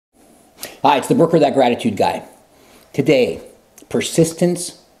Hi, it's the Brooke, that gratitude guy. Today,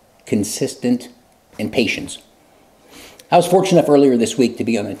 persistence, consistent, and patience. I was fortunate enough earlier this week to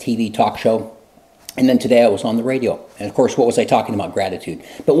be on a TV talk show, and then today I was on the radio. And of course, what was I talking about? Gratitude.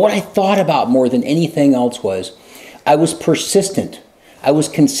 But what I thought about more than anything else was I was persistent, I was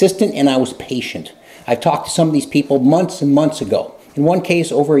consistent, and I was patient. I've talked to some of these people months and months ago, in one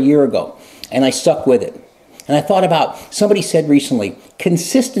case over a year ago, and I stuck with it. And I thought about, somebody said recently,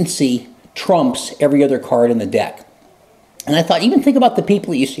 consistency trumps every other card in the deck. And I thought, even think about the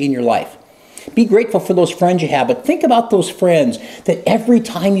people that you see in your life. Be grateful for those friends you have, but think about those friends that every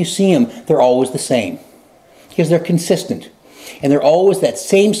time you see them, they're always the same. Because they're consistent. And they're always that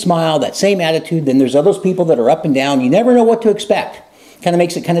same smile, that same attitude. Then there's those people that are up and down. You never know what to expect. Kind of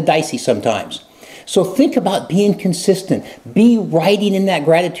makes it kind of dicey sometimes. So think about being consistent. Be writing in that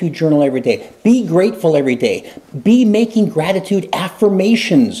gratitude journal every day. Be grateful every day. Be making gratitude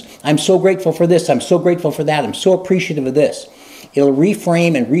affirmations. I'm so grateful for this. I'm so grateful for that. I'm so appreciative of this. It'll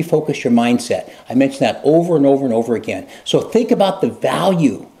reframe and refocus your mindset. I mentioned that over and over and over again. So think about the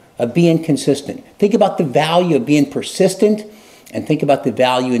value of being consistent. Think about the value of being persistent, and think about the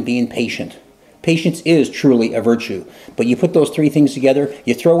value in being patient. Patience is truly a virtue. But you put those three things together,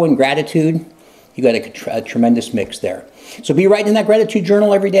 you throw in gratitude, you got a tremendous mix there. So be writing in that gratitude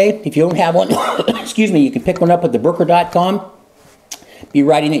journal every day. If you don't have one, excuse me, you can pick one up at thebrooker.com. Be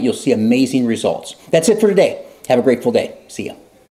writing it. You'll see amazing results. That's it for today. Have a grateful day. See ya.